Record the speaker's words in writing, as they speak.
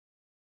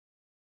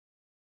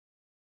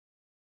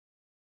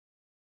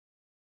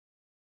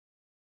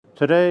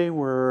Today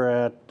we're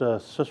at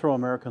Cicero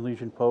American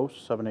Legion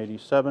Post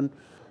 787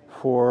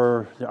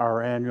 for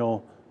our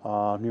annual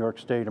New York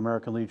State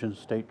American Legion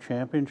State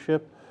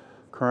Championship.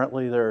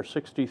 Currently there are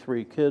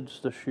 63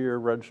 kids this year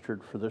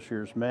registered for this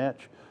year's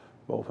match,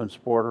 both in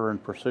sporter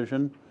and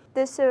precision.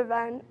 This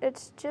event,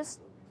 it's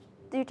just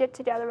you get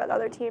together with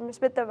other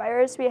teams. With the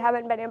virus, we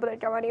haven't been able to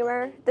go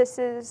anywhere. This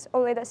is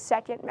only the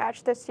second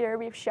match this year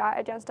we've shot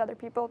against other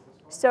people.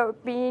 So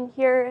being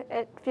here,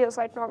 it feels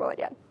like normal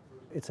again.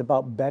 It's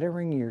about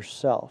bettering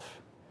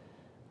yourself.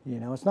 You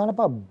know, it's not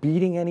about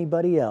beating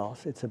anybody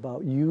else. It's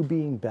about you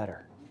being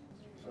better.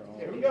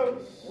 Here we go.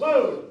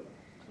 Load.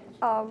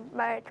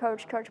 My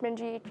coach, Coach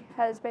Minjeek,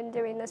 has been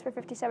doing this for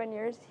 57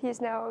 years.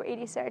 He's now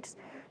 86.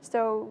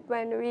 So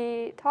when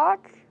we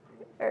talk,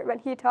 or when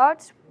he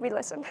talks, we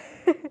listen.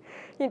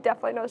 He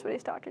definitely knows what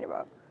he's talking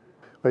about.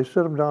 I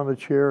sit him down in a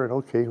chair and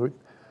we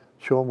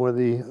show him where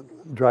the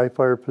dry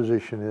fire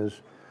position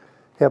is.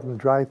 Have them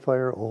dry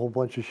fire a whole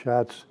bunch of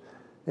shots,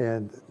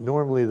 and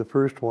normally the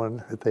first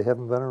one, if they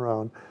haven't been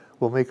around,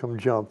 we'll make them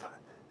jump.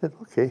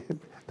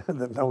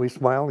 And now we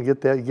smile and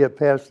get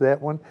past that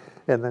one,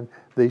 and then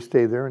they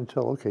stay there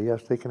until,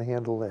 yes, they can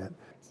handle that.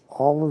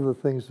 All of the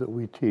things that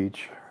we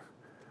teach,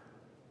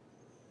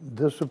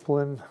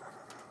 discipline,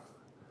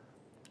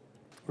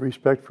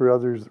 respect for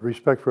others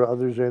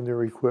and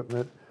their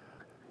equipment,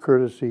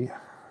 courtesy,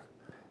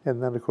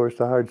 and then of course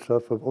the hard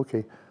stuff of,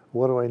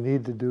 what do I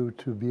need to do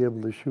to be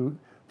able to shoot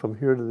from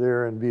here to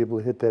there and be able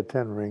to hit that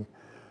 10 ring?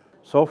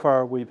 So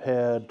far we've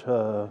had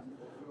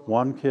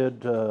one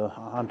kid,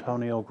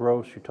 Antonio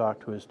Gross, you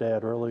talked to his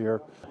dad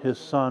earlier. His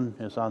son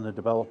is on the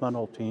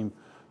developmental team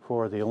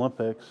for the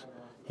Olympics.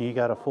 He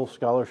got a full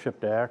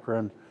scholarship to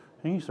Akron,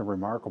 and he's a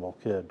remarkable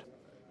kid.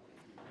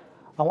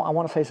 I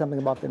want to say something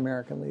about the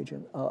American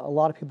Legion. A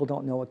lot of people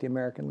don't know what the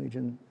American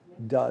Legion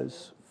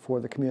does for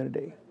the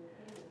community.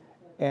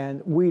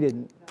 And we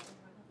didn't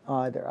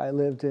either. I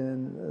lived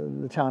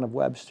in the town of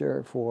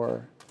Webster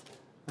for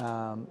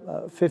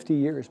 50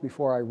 years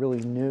before I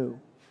really knew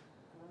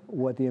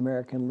what the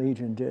American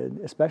Legion did,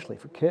 especially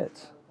for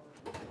kids.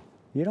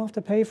 You don't have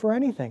to pay for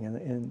anything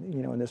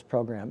in this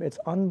program. It's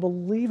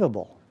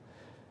unbelievable.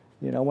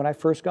 You know, when I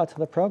first got to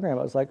the program,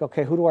 I was like,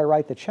 okay, who do I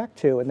write the check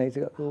to? And they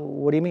go,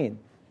 what do you mean?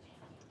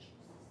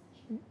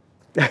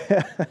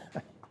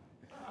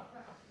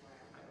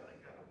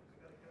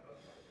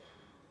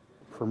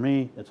 For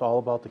me, it's all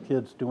about the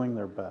kids doing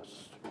their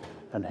best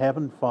and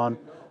having fun,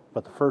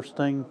 but the first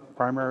thing,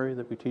 primary,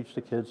 that we teach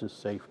the kids is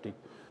safety.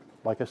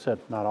 Like I said,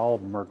 not all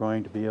of them are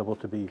going to be able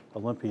to be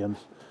Olympians,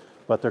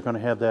 but they're going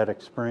to have that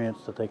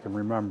experience that they can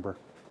remember.